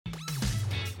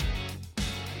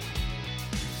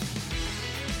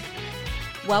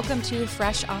Welcome to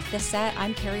Fresh Off the Set.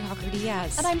 I'm Carrie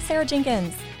Hawker-Diaz. And I'm Sarah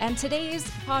Jenkins. And today's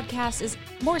podcast is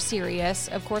more serious.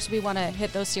 Of course, we want to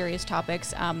hit those serious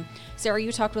topics. Sarah,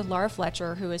 you talked with Laura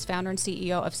Fletcher, who is founder and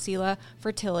CEO of Sela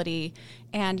Fertility,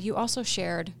 and you also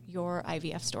shared your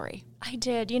IVF story. I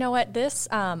did. You know what? This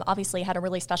obviously had a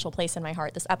really special place in my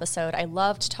heart, this episode. I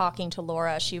loved talking to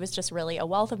Laura. She was just really a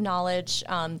wealth of knowledge.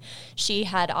 She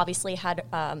had obviously had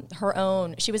her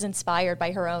own, she was inspired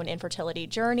by her own infertility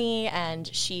journey, and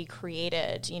she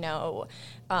created,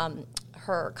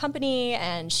 her company,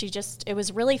 and it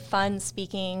was really fun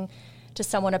speaking to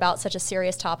someone about such a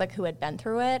serious topic who had been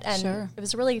through it. And Sure. It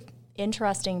was really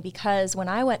interesting because when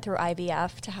I went through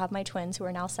IVF to have my twins, who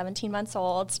are now 17 months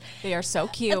old. They are so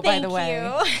cute, by the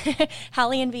way. Thank you.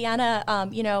 Hallie and Vienna,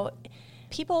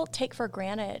 people take for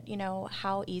granted,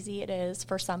 how easy it is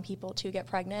for some people to get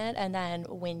pregnant. And then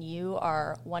when you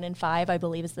are 1 in 5, I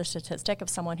believe is the statistic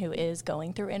of someone who is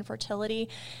going through infertility,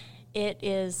 it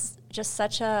is just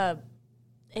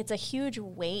it's a huge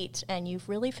weight, and you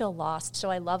really feel lost.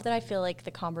 So I love that I feel like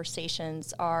the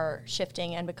conversations are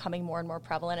shifting and becoming more and more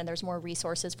prevalent, and there's more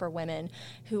resources for women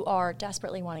who are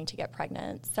desperately wanting to get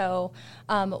pregnant. So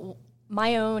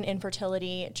my own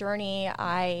infertility journey,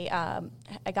 I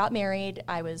got married.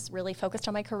 I was really focused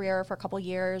on my career for a couple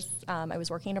years. I was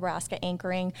working in Nebraska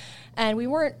anchoring, and we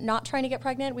weren't not trying to get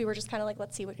pregnant. We were just kind of like,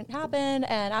 let's see what can happen.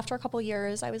 And after a couple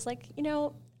years, I was like,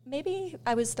 maybe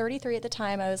I was 33 at the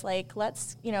time. I was like,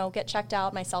 let's, get checked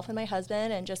out, myself and my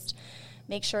husband, and just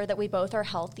make sure that we both are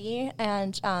healthy.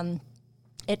 And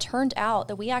it turned out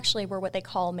that we actually were what they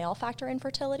call male factor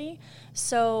infertility.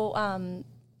 So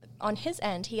on his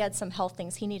end, he had some health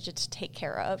things he needed to take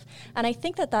care of. And I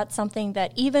think that that's something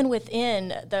that even within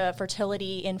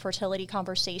the infertility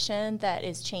conversation that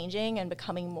is changing and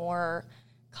becoming more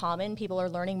common, people are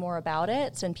learning more about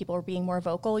it, and people are being more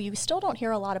vocal. You still don't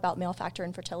hear a lot about male factor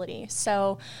infertility.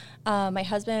 So my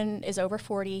husband is over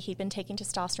 40. He'd been taking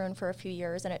testosterone for a few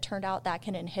years, and it turned out that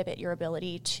can inhibit your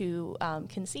ability to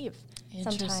conceive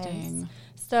sometimes.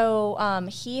 So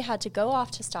he had to go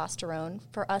off testosterone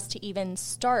for us to even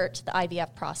start the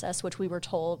IVF process, which we were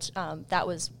told that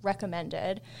was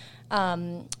recommended.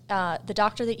 The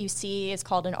doctor that you see is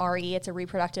called an RE. It's a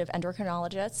reproductive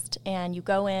endocrinologist, and you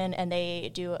go in and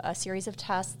they do a series of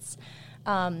tests.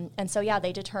 And so,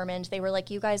 they determined, they were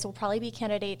like, you guys will probably be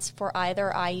candidates for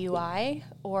either IUI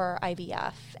or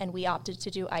IVF. And we opted to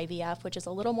do IVF, which is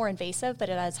a little more invasive, but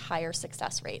it has higher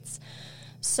success rates.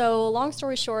 So long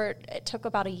story short, it took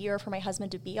about a year for my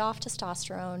husband to be off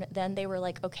testosterone. Then they were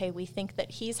like, okay, we think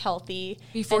that he's healthy.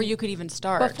 Before you could even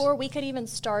start. Before we could even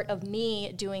start, of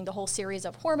me doing the whole series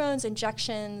of hormones,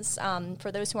 injections.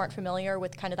 For those who aren't familiar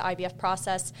with kind of the IVF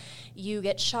process, you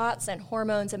get shots and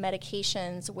hormones and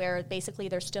medications where basically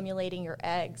they're stimulating your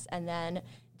eggs, and then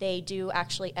they do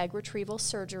actually egg retrieval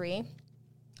surgery.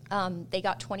 They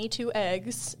got 22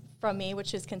 eggs from me,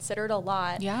 which is considered a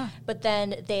lot. Yeah. But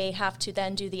then they have to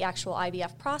then do the actual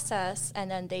IVF process,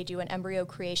 and then they do an embryo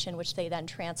creation, which they then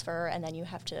transfer, and then you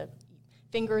have to,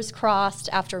 fingers crossed,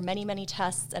 after many, many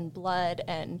tests and blood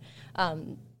and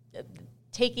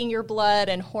taking your blood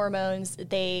and hormones,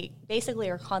 they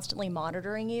basically are constantly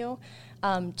monitoring you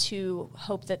to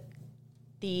hope that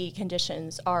the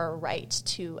conditions are right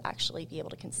to actually be able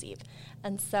to conceive.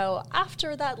 And so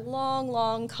after that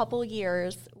long couple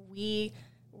years,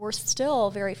 we're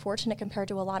still very fortunate compared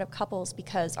to a lot of couples,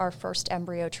 because our first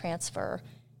embryo transfer,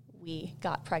 we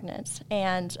got pregnant.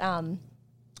 And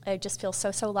I just feel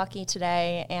so lucky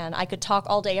today. And I could talk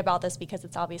all day about this because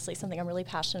it's obviously something I'm really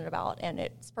passionate about, and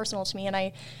it's personal to me. And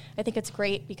I think it's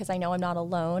great because I know I'm not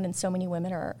alone, and so many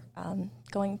women are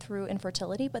going through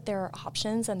infertility, but there are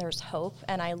options and there's hope.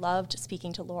 And I loved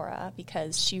speaking to Laura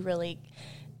because she really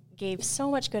gave so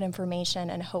much good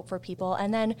information and hope for people.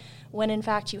 And then when in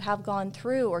fact you have gone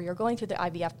through, or you're going through the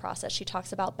IVF process, she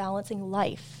talks about balancing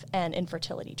life and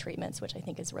infertility treatments, which I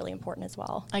think is really important as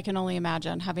well. I can only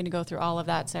imagine having to go through all of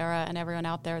that, Sarah, and everyone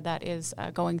out there that is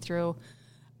going through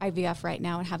IVF right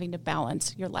now and having to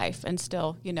balance your life and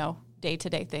still,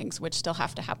 day-to-day things, which still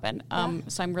have to happen.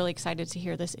 So I'm really excited to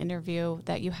hear this interview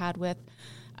that you had with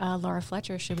Laura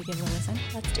Fletcher. Should we give it a listen?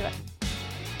 Let's do it.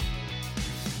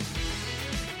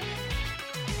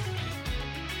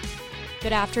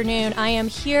 Good afternoon. I am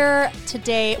here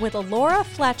today with Laura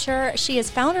Fletcher. She is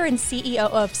founder and CEO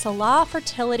of Sela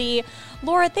Fertility.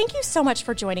 Laura, thank you so much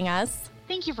for joining us.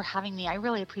 Thank you for having me. I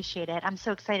really appreciate it. I'm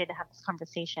so excited to have this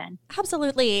conversation.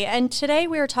 Absolutely. And today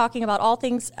we are talking about all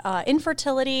things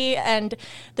infertility and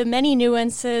the many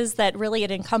nuances that really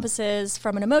it encompasses,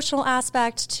 from an emotional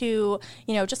aspect to,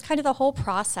 just kind of the whole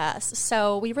process.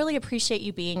 So we really appreciate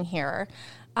you being here.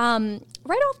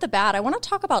 Right off the bat, I want to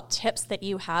talk about tips that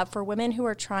you have for women who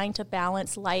are trying to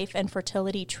balance life and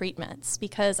fertility treatments,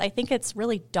 because I think it's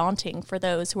really daunting for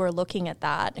those who are looking at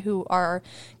that, who are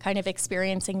kind of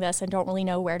experiencing this and don't really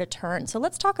know where to turn. So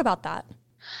let's talk about that.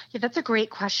 Yeah, that's a great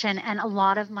question. And a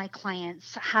lot of my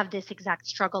clients have this exact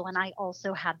struggle. And I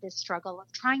also have this struggle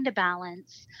of trying to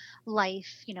balance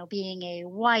life, being a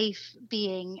wife,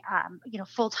 being,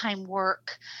 full-time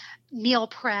work, meal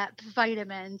prep,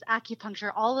 vitamins,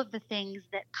 acupuncture, all of the things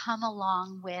that come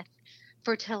along with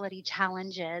fertility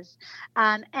challenges.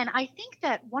 And I think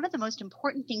that one of the most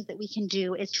important things that we can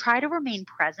do is try to remain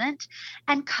present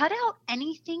and cut out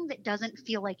anything that doesn't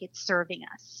feel like it's serving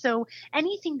us. So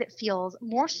anything that feels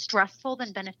more stressful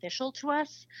than beneficial to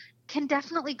us can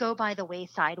definitely go by the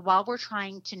wayside while we're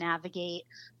trying to navigate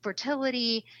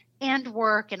fertility and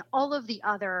work and all of the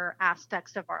other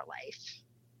aspects of our life.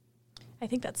 I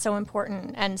think that's so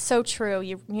important and so true.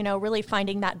 You really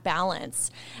finding that balance.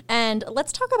 And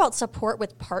let's talk about support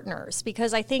with partners,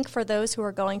 because I think for those who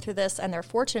are going through this and they're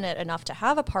fortunate enough to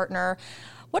have a partner,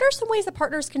 what are some ways that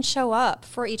partners can show up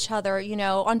for each other,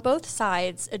 on both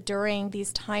sides during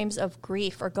these times of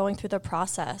grief or going through the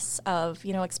process of,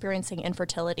 experiencing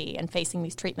infertility and facing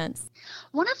these treatments?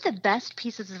 One of the best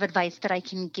pieces of advice that I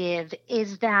can give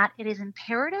is that it is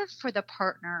imperative for the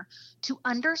partner to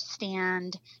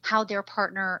understand how their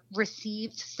partner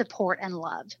receives support and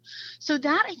love. So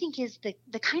that, I think, is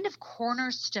the kind of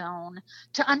cornerstone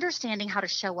to understanding how to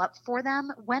show up for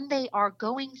them when they are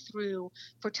going through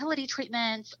fertility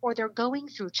treatments, or they're going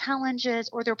through challenges,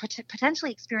 or they're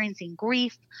potentially experiencing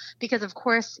grief, because of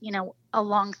course,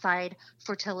 alongside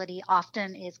fertility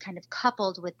often is kind of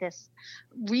coupled with this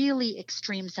really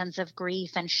extreme sense of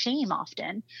grief and shame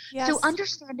often. Yes. So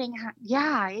understanding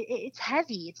how, it's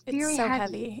heavy. It's very so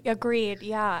heavy. Agreed.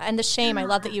 Yeah. And the shame, I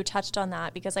love that you touched on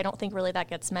that, because I don't think really that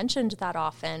gets mentioned that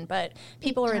often, but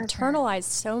people are internalized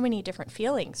so many different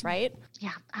feelings, right?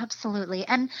 Yeah, absolutely.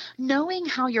 And knowing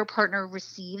how your partner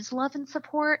receives love and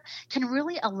support can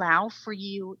really allow for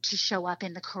you to show up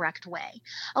in the correct way.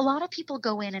 A lot of people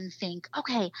go in and think,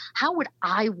 okay, how would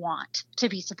I want to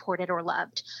be supported or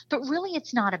loved? But really,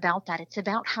 it's not about that. It's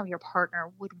about how your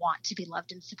partner would want to be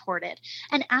loved and supported,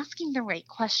 and asking the right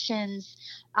questions,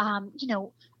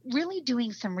 really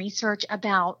doing some research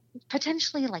about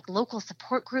potentially like local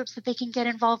support groups that they can get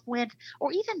involved with,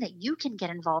 or even that you can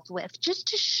get involved with, just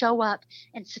to show up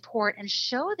and support and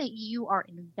show that you are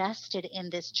invested in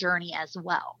this journey as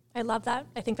well. I love that.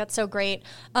 I think that's so great.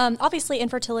 Obviously,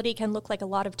 infertility can look like a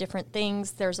lot of different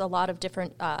things. There's a lot of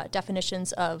different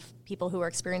definitions of people who are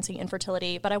experiencing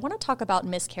infertility, but I want to talk about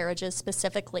miscarriages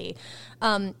specifically.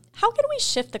 How can we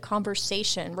shift the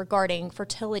conversation regarding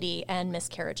fertility and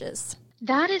miscarriages?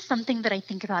 That is something that I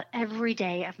think about every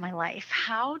day of my life.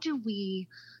 How do we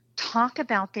talk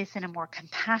about this in a more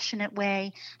compassionate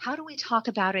way? How do we talk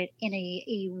about it in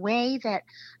a way that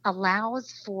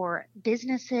allows for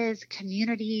businesses,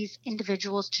 communities,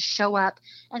 individuals to show up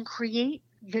and create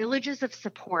villages of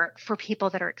support for people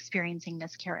that are experiencing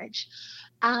miscarriage?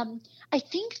 I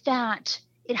think that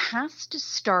it has to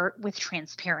start with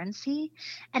transparency,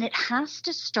 and it has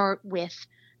to start with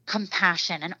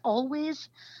compassion, and always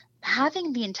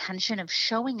having the intention of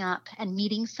showing up and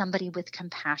meeting somebody with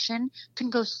compassion can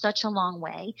go such a long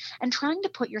way, and trying to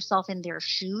put yourself in their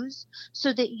shoes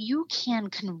so that you can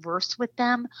converse with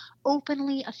them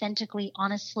openly, authentically,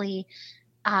 honestly,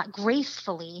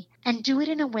 gracefully, and do it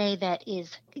in a way that is,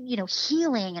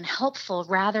 healing and helpful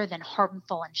rather than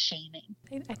harmful and shaming.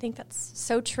 I think that's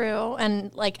so true.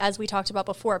 And like, as we talked about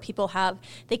before,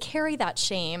 they carry that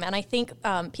shame. And I think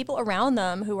people around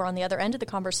them who are on the other end of the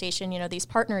conversation, these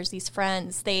partners, these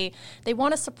friends, they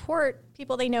want to support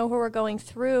people they know who are going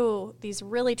through these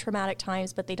really traumatic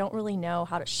times, but they don't really know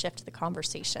how to shift the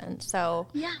conversation. So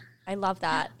yeah. I love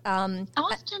that.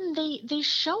 Often they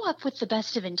show up with the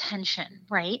best of intention,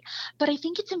 right? But I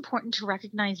think it's important to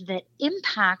recognize that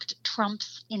impact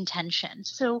trumps intention.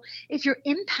 So if your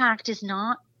impact is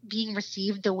not being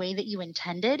received the way that you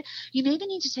intended, you maybe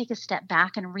need to take a step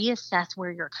back and reassess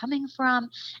where you're coming from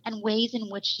and ways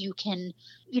in which you can,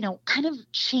 kind of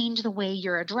change the way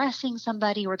you're addressing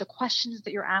somebody or the questions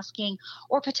that you're asking,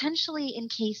 or potentially in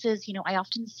cases, I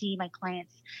often see my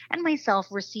clients and myself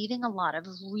receiving a lot of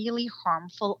really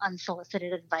harmful,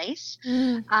 unsolicited advice.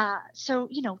 So,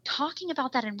 talking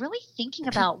about that and really thinking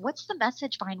about what's the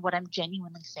message behind what I'm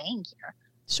genuinely saying here.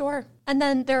 Sure. And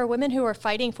then there are women who are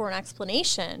fighting for an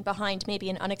explanation behind maybe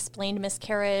an unexplained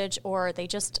miscarriage, or they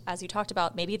just, as you talked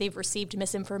about, maybe they've received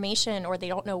misinformation or they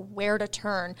don't know where to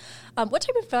turn. What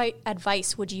type of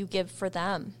advice would you give for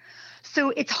them? So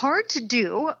it's hard to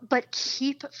do, but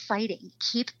keep fighting,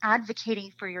 keep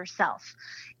advocating for yourself.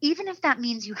 Even if that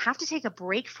means you have to take a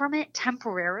break from it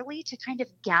temporarily to kind of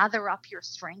gather up your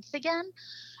strength again,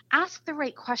 ask the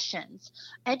right questions.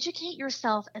 Educate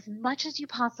yourself as much as you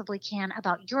possibly can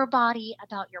about your body,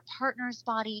 about your partner's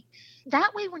body.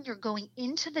 That way, when you're going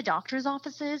into the doctor's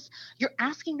offices, you're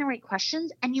asking the right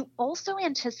questions and you also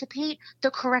anticipate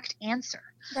the correct answer.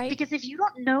 Right. Because if you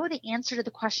don't know the answer to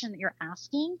the question that you're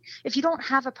asking, if you don't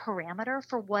have a parameter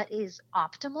for what is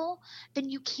optimal, then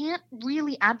you can't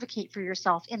really advocate for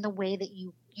yourself in the way that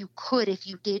you could if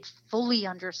you did fully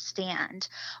understand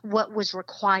what was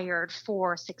required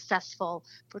for successful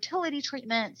fertility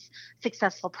treatments,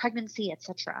 successful pregnancy,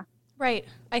 etc. Right.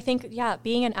 I think, yeah,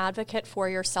 being an advocate for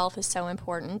yourself is so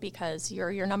important because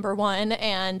you're your number one,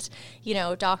 and, you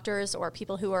know, doctors or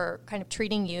people who are kind of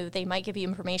treating you, they might give you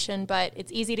information, but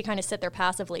it's easy to kind of sit there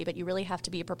passively, but you really have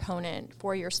to be a proponent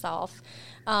for yourself.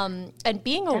 And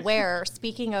being aware,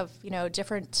 speaking of, you know,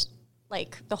 different,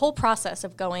 like the whole process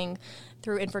of going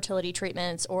through infertility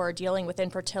treatments or dealing with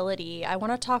infertility, I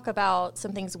want to talk about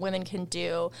some things women can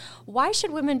do. Why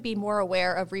should women be more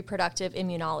aware of reproductive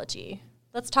immunology?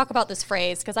 Let's talk about this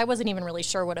phrase because I wasn't even really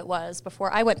sure what it was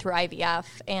before I went through IVF,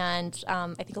 and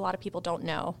I think a lot of people don't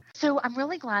know. So I'm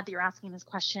really glad that you're asking this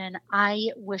question.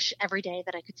 I wish every day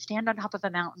that I could stand on top of a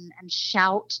mountain and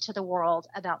shout to the world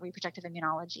about reproductive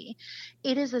immunology.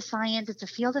 It is a science, it's a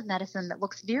field of medicine that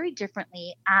looks very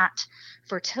differently at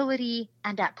fertility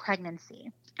and at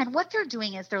pregnancy. And what they're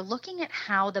doing is they're looking at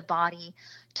how the body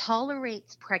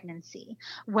tolerates pregnancy,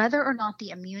 whether or not the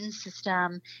immune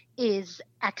system is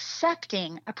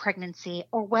accepting a pregnancy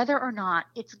or whether or not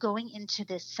it's going into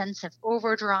this sense of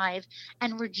overdrive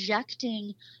and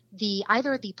rejecting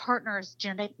either the partner's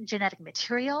genetic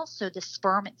material, so the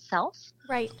sperm itself,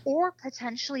 right, or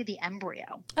potentially the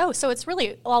embryo. Oh, so it's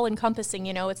really all encompassing,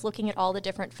 you know, it's looking at all the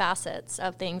different facets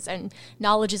of things, and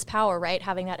knowledge is power, right?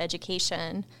 Having that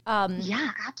education.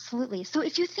 Yeah, absolutely. So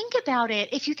if you think about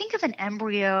it, if you think of an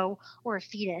embryo or a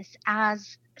fetus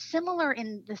as similar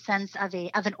in the sense of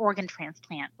an organ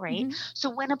transplant, right? Mm-hmm. So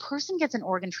when a person gets an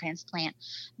organ transplant,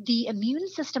 the immune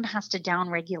system has to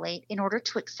downregulate in order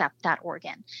to accept that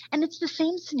organ. And it's the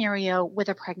same scenario with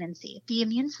a pregnancy. The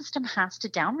immune system has to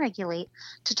downregulate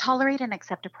to tolerate and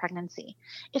accept a pregnancy.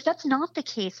 If that's not the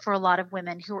case for a lot of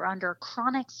women who are under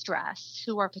chronic stress,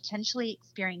 who are potentially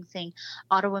experiencing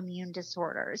autoimmune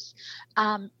disorders,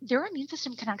 their immune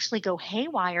system can actually go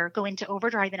haywire, go into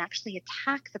overdrive, and actually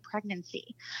attack the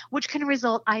pregnancy, which can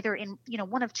result either in,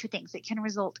 one of two things. It can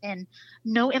result in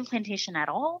no implantation at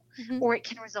all, mm-hmm. or it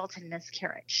can result in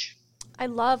miscarriage. I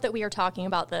love that we are talking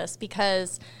about this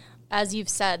because, as you've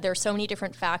said, there are so many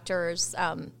different factors,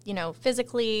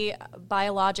 physically,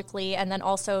 biologically, and then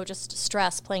also just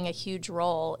stress playing a huge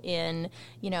role in,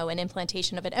 an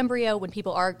implantation of an embryo when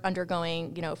people are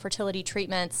undergoing, fertility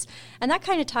treatments. And that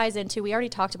kind of ties into, we already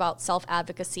talked about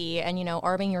self-advocacy and,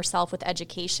 arming yourself with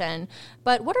education.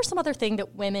 But what are some other things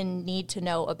that women need to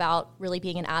know about really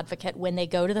being an advocate when they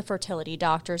go to the fertility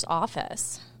doctor's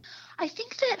office? I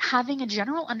think that having a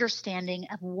general understanding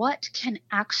of what can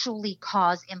actually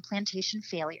cause implantation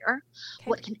failure,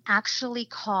 what can actually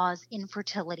cause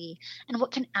infertility, and what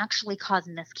can actually cause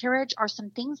miscarriage are some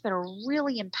things that are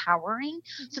really empowering,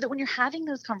 so that when you're having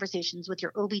those conversations with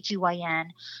your OBGYN,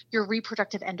 your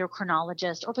reproductive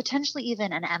endocrinologist, or potentially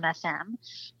even an MFM,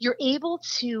 you're able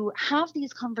to have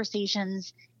these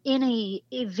conversations in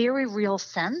a very real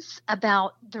sense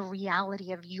about the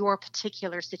reality of your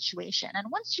particular situation. And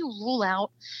once you rule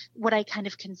out what I kind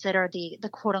of consider the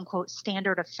quote unquote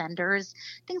standard offenders,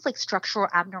 things like structural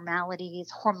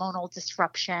abnormalities, hormonal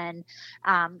disruption,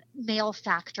 male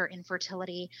factor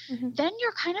infertility, then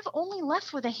you're kind of only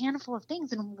left with a handful of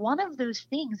things. And one of those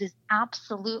things is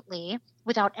absolutely,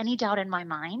 without any doubt in my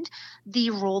mind,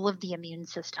 the role of the immune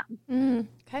system.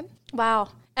 Okay. Wow.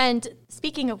 And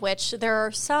speaking of which, there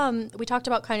are we talked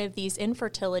about kind of these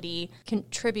infertility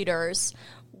contributors.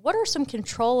 What are some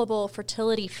controllable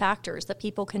fertility factors that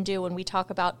people can do when we talk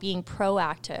about being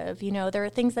proactive? There are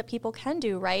things that people can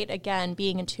do, right? Again,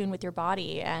 being in tune with your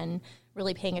body and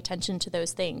really paying attention to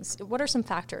those things. What are some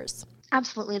factors?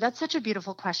 Absolutely. That's such a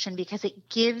beautiful question because it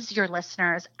gives your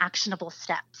listeners actionable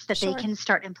steps that they can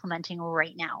start implementing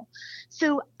right now.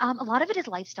 So a lot of it is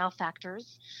lifestyle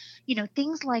factors,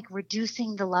 things like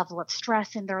reducing the level of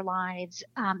stress in their lives,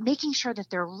 making sure that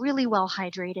they're really well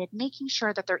hydrated, making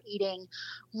sure that they're eating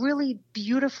really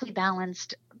beautifully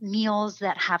balanced meals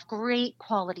that have great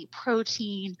quality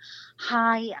protein,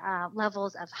 high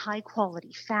levels of high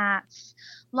quality fats,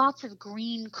 lots of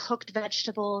green cooked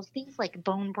vegetables, things like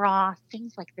bone broth,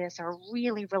 things like this are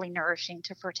really, really nourishing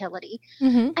to fertility.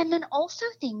 Mm-hmm. And then also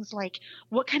things like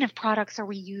what kind of products are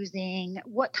we using?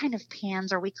 What kind of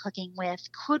pans are we cooking with?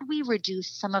 Could we reduce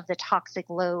some of the toxic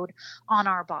load on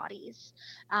our bodies?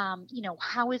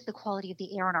 How is the quality of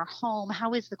the air in our home?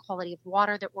 How is the quality of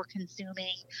water that we're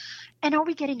consuming? And are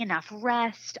we getting enough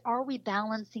rest? Are we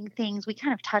balancing things? We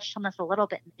kind of touched on this a little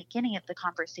bit in the beginning of the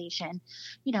conversation.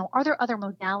 Are there other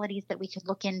modalities that we could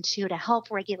look into to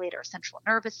help regulate our central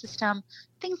nervous system?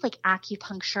 Things like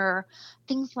acupuncture,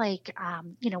 things like,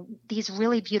 these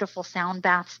really beautiful sound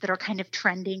baths that are kind of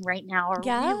trending right now.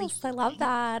 Yes, I love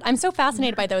that. I'm so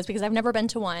fascinated by those because I've never been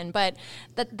to one, but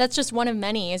that's just one of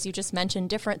many, as you just mentioned,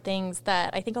 different things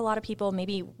that I think a lot of people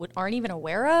maybe aren't even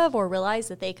aware of or realize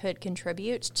that they could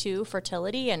contribute to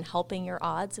fertility and helping your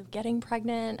odds of getting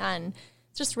pregnant. And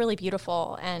it's just really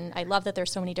beautiful. And I love that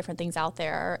there's so many different things out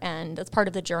there. And that's part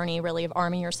of the journey, really, of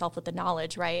arming yourself with the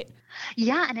knowledge, right?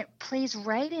 Yeah, and it plays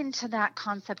right into that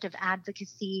concept of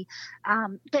advocacy.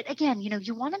 But again,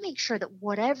 you want to make sure that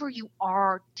whatever you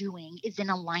are doing is in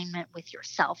alignment with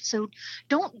yourself. So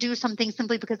don't do something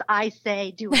simply because I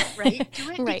say do it, right?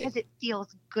 Do it Right. because it feels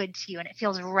good to you and it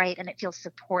feels right and it feels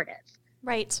supportive.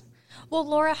 Right. Well,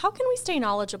 Laura, how can we stay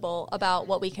knowledgeable about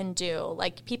what we can do?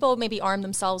 Like, people maybe arm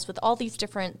themselves with all these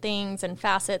different things and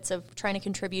facets of trying to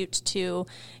contribute to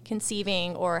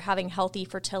conceiving or having healthy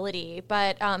fertility.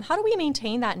 But how do we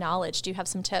maintain that knowledge? Do you have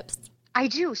some tips? I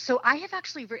do. So I have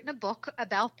actually written a book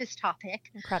about this topic.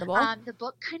 Incredible. The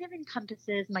book kind of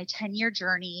encompasses my 10-year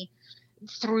journey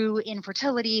through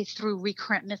infertility, through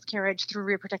recurrent miscarriage, through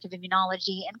reproductive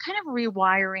immunology, and kind of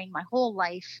rewiring my whole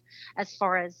life as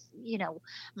far as,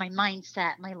 my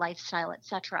mindset, my lifestyle,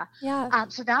 etc. Yeah.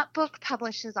 So that book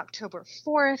publishes October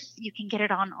 4th. You can get it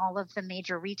on all of the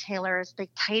major retailers. The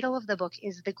title of the book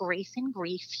is The Grace in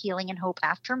Grief, Healing and Hope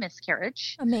After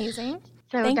Miscarriage. Amazing.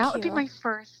 So Thank that would be you. my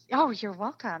first. Oh, you're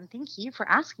welcome. Thank you for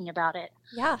asking about it.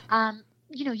 Yeah.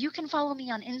 You can follow me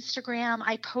on Instagram.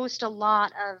 I post a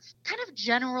lot of kind of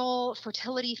general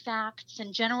fertility facts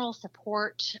and general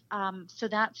support. So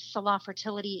that's Salah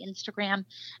Fertility Instagram.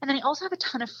 And then I also have a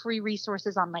ton of free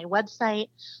resources on my website.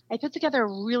 I put together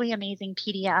a really amazing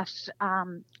PDF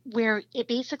where it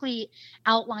basically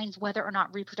outlines whether or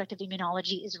not reproductive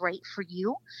immunology is right for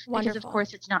you. Wonderful. Because, of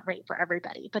course, it's not right for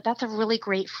everybody. But that's a really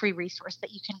great free resource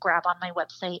that you can grab on my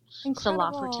website,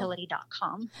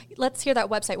 salahfertility.com. Let's hear that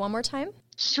website one more time.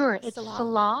 Sure. It's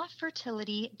Salah.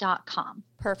 salahfertility.com.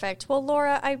 Perfect. Well,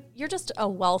 Laura, you're just a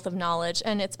wealth of knowledge,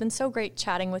 and it's been so great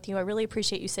chatting with you. I really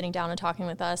appreciate you sitting down and talking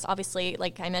with us. Obviously,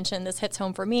 like I mentioned, this hits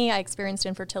home for me. I experienced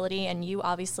infertility, and you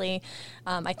obviously,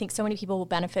 I think so many people will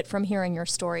benefit from hearing your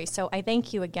story. So I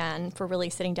thank you again for really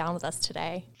sitting down with us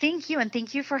today. Thank you, and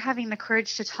thank you for having the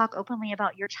courage to talk openly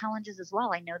about your challenges as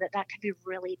well. I know that can be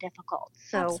really difficult.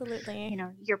 So, absolutely.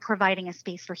 You're providing a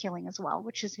space for healing as well,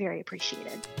 which is very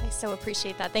appreciated. I so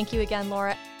appreciate that. Thank you again,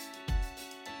 Laura.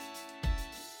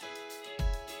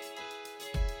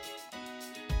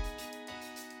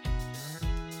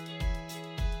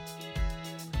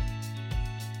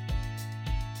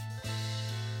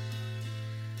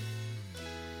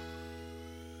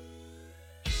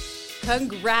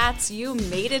 Congrats, you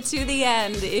made it to the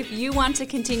end. If you want to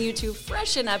continue to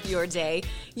freshen up your day,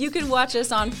 you can watch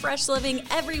us on Fresh Living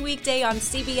every weekday on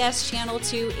CBS Channel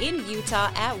 2 in Utah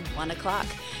at 1 o'clock.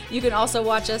 You can also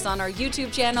watch us on our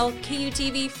YouTube channel,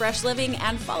 KUTV Fresh Living,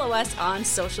 and follow us on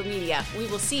social media. We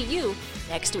will see you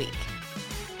next week.